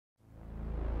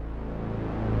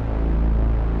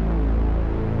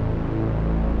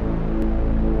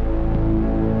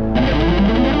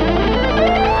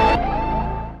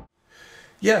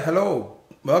Yeah, hello.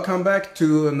 Welcome back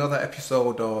to another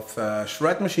episode of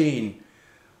Shredmachine.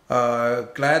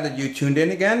 Glad that you tuned in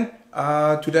again.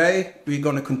 Today we're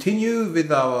going to continue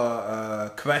with our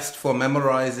quest for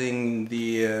memorizing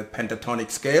the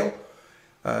pentatonic scale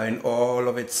in all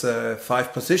of its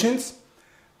 5 positions.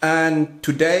 And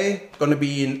today going to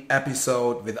be an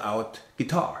episode without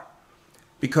guitar.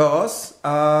 Because,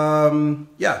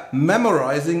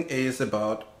 memorizing is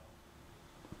about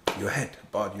your head,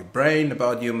 about your brain,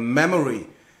 about your memory.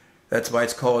 That's why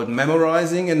it's called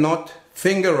memorizing and not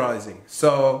fingerizing.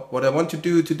 So what I want to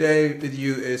do today with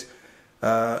you is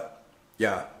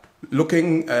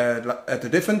looking at a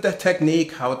different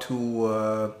technique how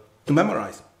to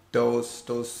memorize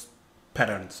those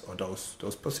patterns or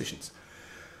those positions.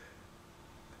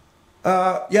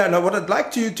 Now what I'd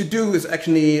like you to do is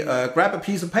actually grab a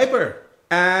piece of paper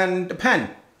and a pen,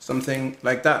 something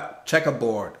like that,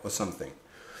 checkerboard or something.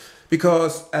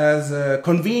 Because as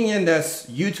convenient as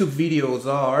YouTube videos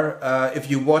are, if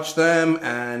you watch them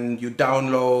and you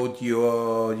download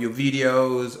your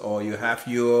videos or you have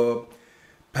your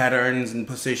patterns and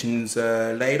positions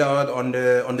laid out on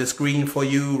the screen for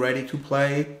you, ready to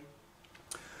play,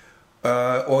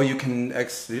 or you can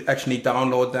actually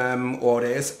download them, or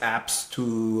there's apps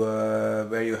to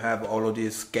where you have all of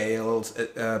these scales,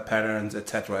 patterns,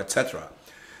 etc., etc.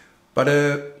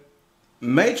 But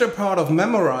major part of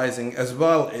memorizing as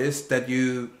well is that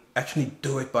you actually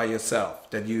do it by yourself,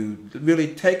 that you really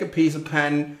take a piece of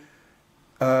pen,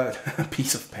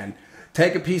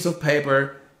 take a piece of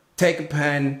paper, take a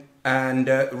pen and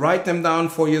write them down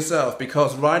for yourself,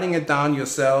 because writing it down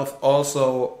yourself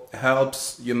also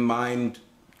helps your mind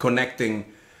connecting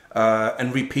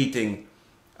and repeating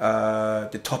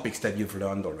the topics that you've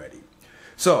learned already.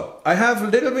 So I have a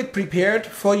little bit prepared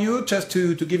for you just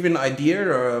to give you an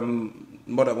idea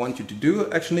what I want you to do.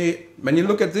 Actually, when you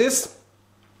look at this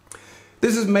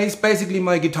is basically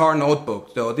my guitar notebook.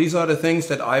 So these are the things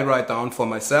that I write down for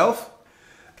myself.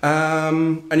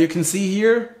 And you can see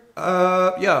here,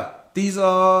 these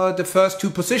are the first 2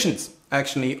 positions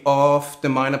actually of the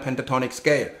minor pentatonic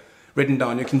scale written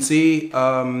down. You can see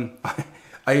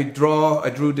I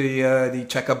drew the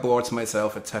checkerboards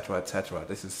myself, etc., etc.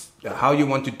 This is how you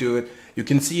want to do it. You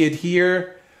can see it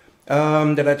here.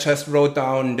 That I just wrote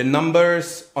down the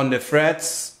numbers on the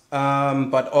frets,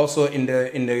 but also in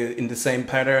the same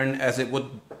pattern as it would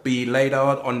be laid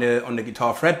out on the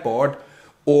guitar fretboard.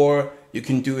 Or you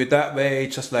can do it that way,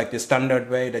 just like the standard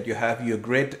way, that you have your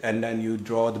grid and then you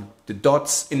draw the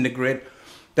dots in the grid.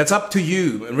 That's up to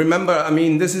you. And remember, I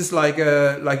mean, this is like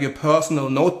your personal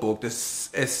notebook. This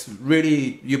is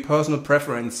really your personal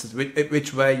preference,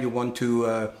 which way you want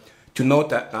to note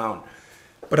that down.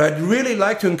 But I'd really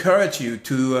like to encourage you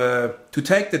to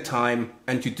take the time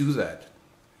and to do that.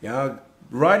 Yeah,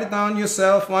 write it down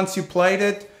yourself once you played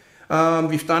it.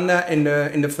 We've done that in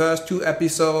the first 2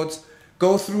 episodes.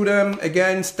 Go through them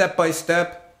again step by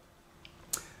step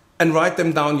and write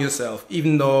them down yourself,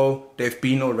 even though they've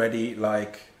been already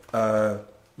like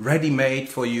ready-made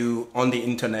for you on the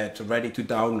internet, ready to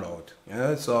download.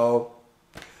 Yeah, so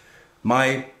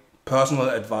my personal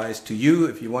advice to you,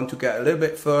 if you want to get a little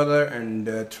bit further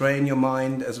and train your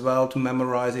mind as well to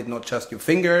memorize it, not just your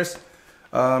fingers,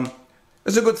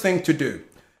 it's a good thing to do.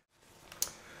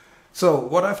 So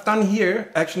what I've done here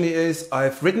actually is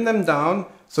I've written them down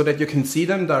so that you can see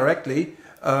them directly,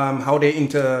 how they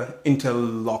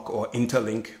interlock or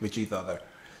interlink with each other.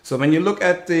 So when you look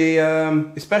at the,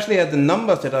 especially at the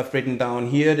numbers that I've written down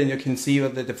here, then you can see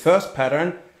that the first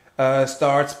pattern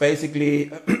starts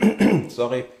basically,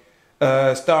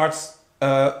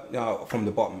 from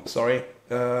the bottom, sorry.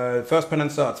 First pattern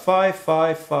starts 5,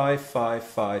 5, 5, 5,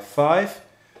 5, 5.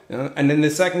 And then the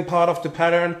second part of the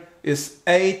pattern is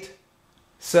 8,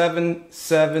 7,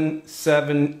 7,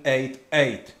 7, 8,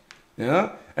 8. Yeah?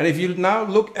 And if you now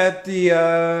look at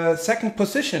the second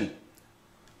position,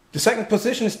 the second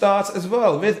position starts as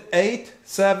well with 8,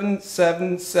 7,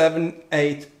 7, 7,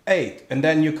 8, 8. And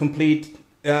then you complete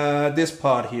this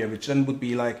part here, which then would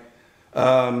be like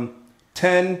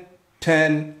 10,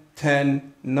 10,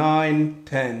 10, 9,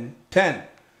 10, 10.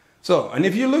 So, and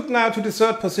if you look now to the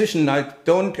third position, I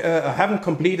haven't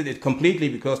completed it completely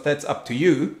because that's up to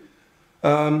you.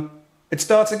 It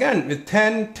starts again with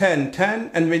 10, 10,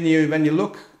 10, and when you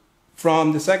look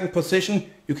from the second position,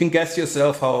 you can guess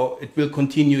yourself how it will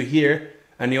continue here.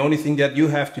 And the only thing that you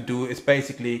have to do is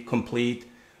basically complete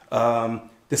the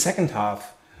second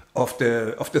half of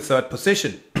the third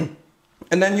position.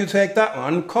 And then you take that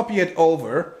one, copy it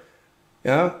over,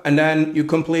 yeah, and then you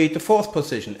complete the fourth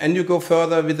position, and you go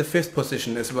further with the fifth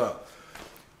position as well.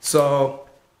 So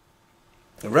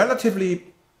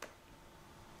relatively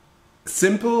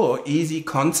simple or easy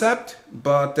concept,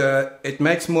 but it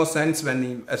makes more sense when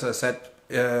you, as I said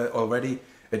already,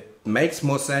 it makes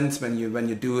more sense when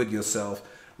you do it yourself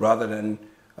rather than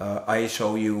I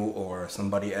show you or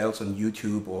somebody else on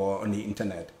YouTube or on the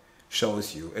internet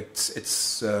shows you.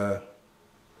 It's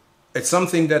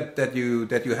something that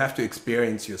you have to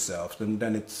experience yourself, and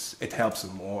then it helps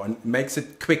more and makes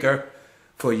it quicker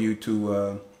for you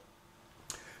to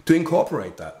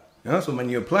incorporate that. Yeah? So when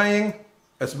you're playing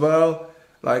as well,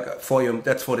 like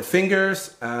that's for the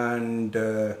fingers, and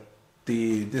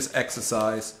this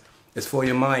exercise is for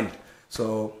your mind.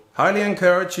 So highly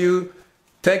encourage you,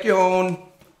 take your own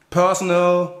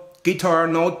personal guitar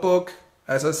notebook.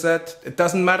 As I said, it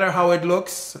doesn't matter how it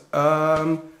looks.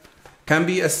 Can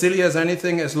be as silly as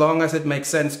anything as long as it makes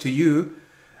sense to you,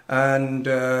 and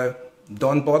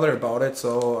don't bother about it.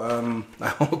 So I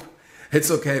hope it's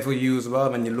okay for you as well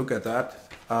when you look at that.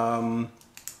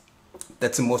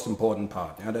 That's the most important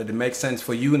part, yeah? That it makes sense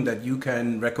for you and that you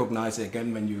can recognize it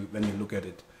again when you look at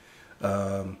it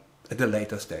at a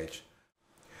later stage.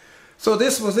 So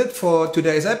this was it for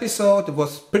today's episode. It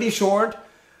was pretty short.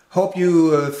 Hope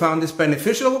you found this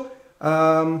beneficial.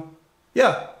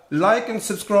 Yeah, like and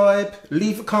subscribe.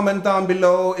 Leave a comment down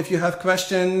below if you have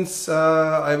questions.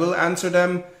 I will answer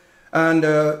them.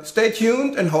 And stay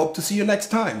tuned and hope to see you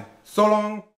next time. So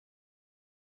long.